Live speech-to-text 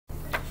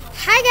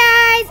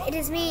it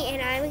is me,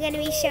 and I'm going to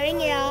be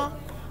showing y'all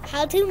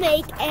how to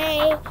make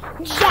a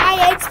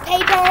Giants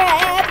paper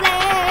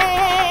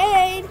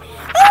airplane.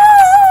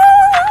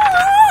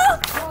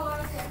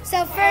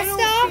 So first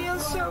off,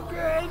 feels so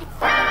good.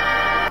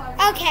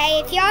 Okay,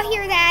 if y'all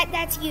hear that,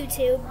 that's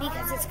YouTube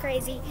because it's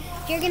crazy.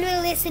 You're going to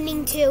be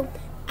listening to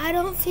I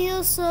Don't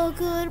Feel So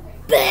Good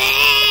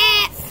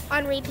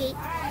on repeat.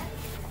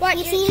 What?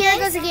 You see, here it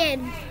goes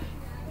again.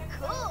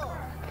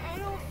 I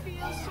don't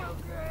feel so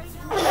good.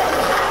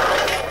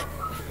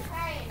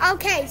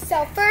 Okay,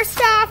 so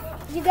first off,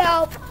 you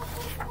get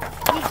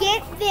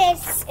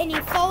this and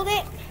you fold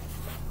it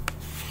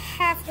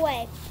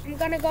halfway. I'm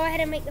gonna go ahead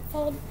and make the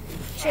fold.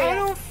 I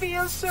don't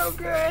feel so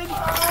good.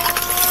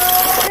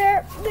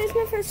 There's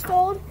my first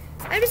fold.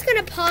 I'm just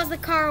gonna pause the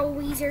Carl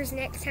Weezers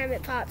next time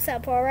it pops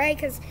up, alright?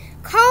 Because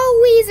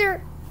Carl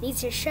Weezer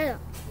needs to shut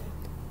up.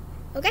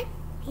 Okay?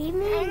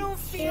 I don't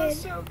feel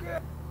so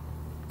good.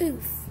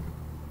 Oof.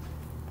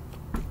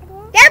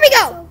 There we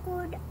go!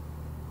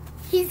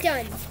 He's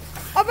done.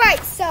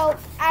 Alright, so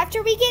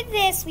after we get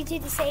this, we do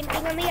the same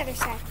thing on the other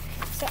side.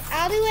 So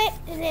I'll do it,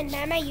 and then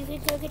Mama, you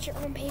can go get your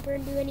own paper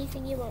and do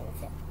anything you want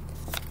with it.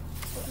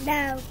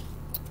 No.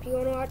 You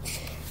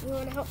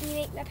wanna help me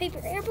make that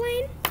paper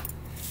airplane?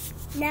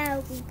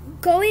 No.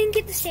 Go in and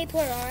get the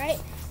stapler, alright?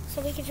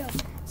 So we can show.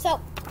 So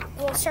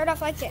we'll start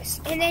off like this.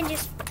 And then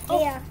just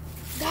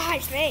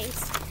gosh,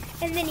 thanks.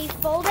 And then you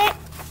fold it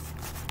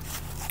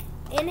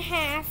in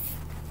half.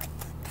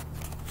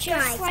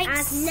 Just like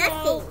so.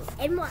 Nothing.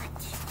 And watch.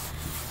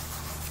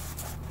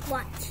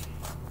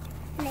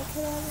 Make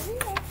it over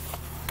here.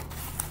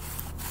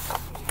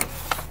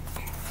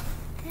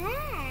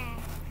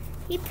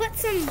 He put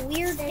some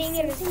weird thing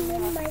in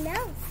my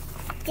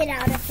mouth. Get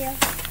out of here.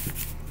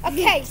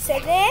 Okay, so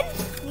then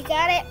you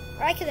got it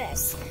like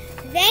this.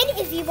 Then,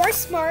 if you are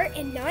smart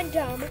and not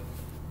dumb,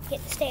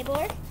 get the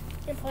stapler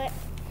and put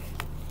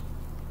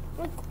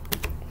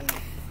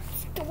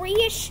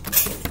three-ish,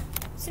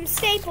 some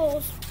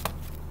staples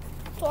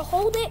to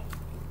hold it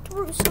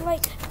through. So,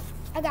 like,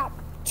 I got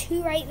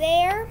two right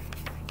there,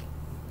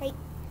 and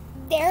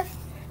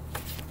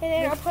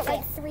then I'll put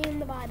like three in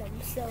the bottom.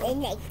 So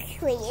and like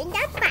three in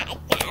the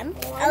bottom.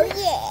 Oh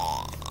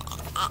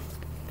yeah.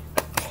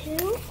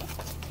 Two.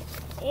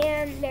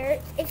 And there.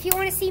 If you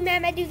want to see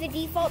Mama do the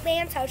default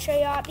dance, I'll show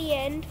you at the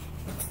end.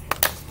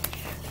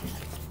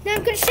 No,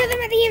 I'm gonna show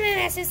them at the end,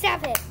 Mama. So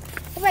stop it.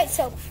 All right.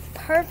 So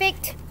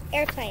perfect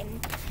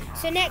airplane.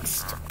 So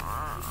next,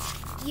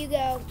 you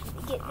go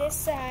get this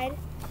side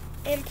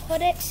and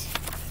put it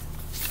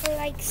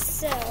like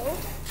so.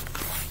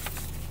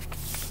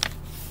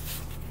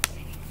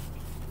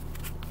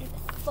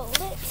 Fold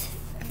it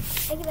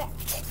like that.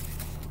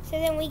 So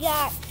then we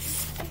got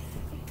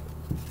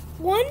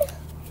one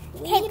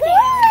paper,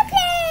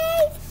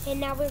 and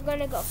now we're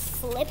gonna go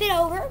flip it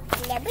over,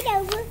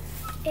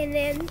 and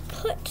then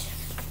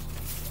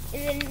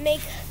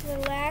make the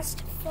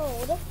last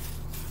fold,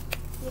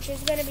 which is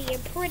gonna be a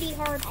pretty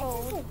hard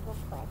fold.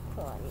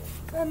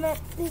 And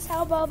that is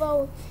how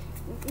Bobo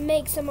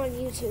makes them on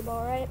YouTube,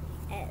 all right?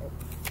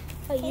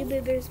 How you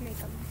boobers make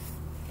them.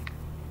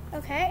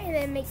 Okay, and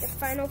then make the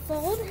final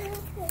fold, and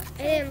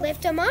then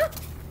lift them up,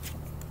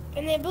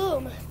 and then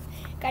boom,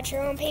 got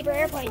your own paper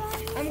airplane.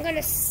 I'm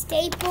gonna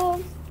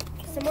staple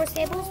some more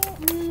staples,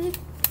 and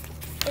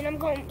I'm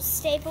gonna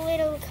staple it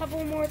a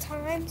couple more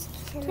times.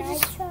 Can I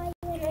try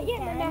when you're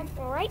done?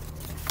 All right.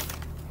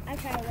 I'll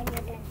try when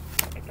you're done.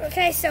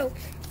 Okay, so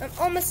I'm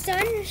almost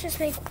done. Let's just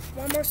make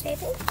one more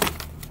staple,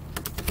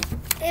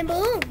 and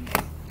boom,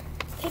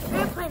 paper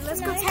airplane. Let's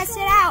go test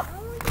it out.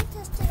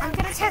 I'm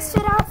gonna test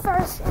it out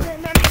first,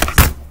 and then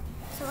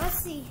so let's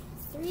see.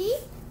 3.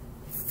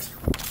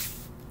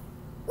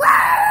 Woo!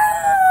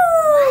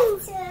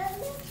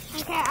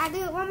 Okay, I'll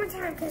do it one more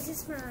time because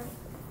it's mine.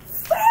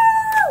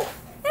 Woo!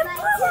 It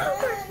flew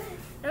over.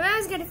 And I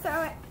was gonna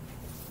throw it.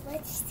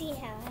 Let's see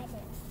how I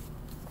do.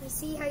 Let's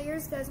see how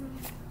yours goes. Woo!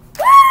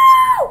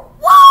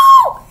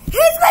 Whoa!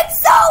 His went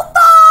so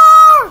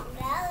far!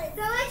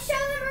 So let's show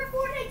them our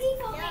Fortnite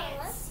default dance.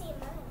 Let's see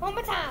mine. One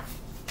more time.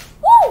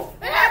 Woo!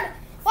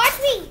 Watch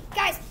me,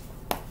 guys.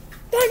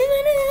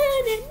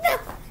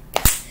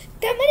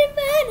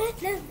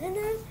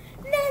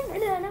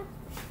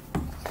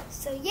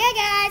 So yeah,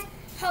 guys.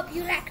 Hope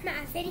you liked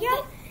my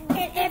video.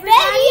 And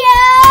everybody,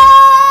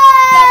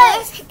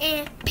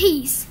 and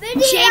peace.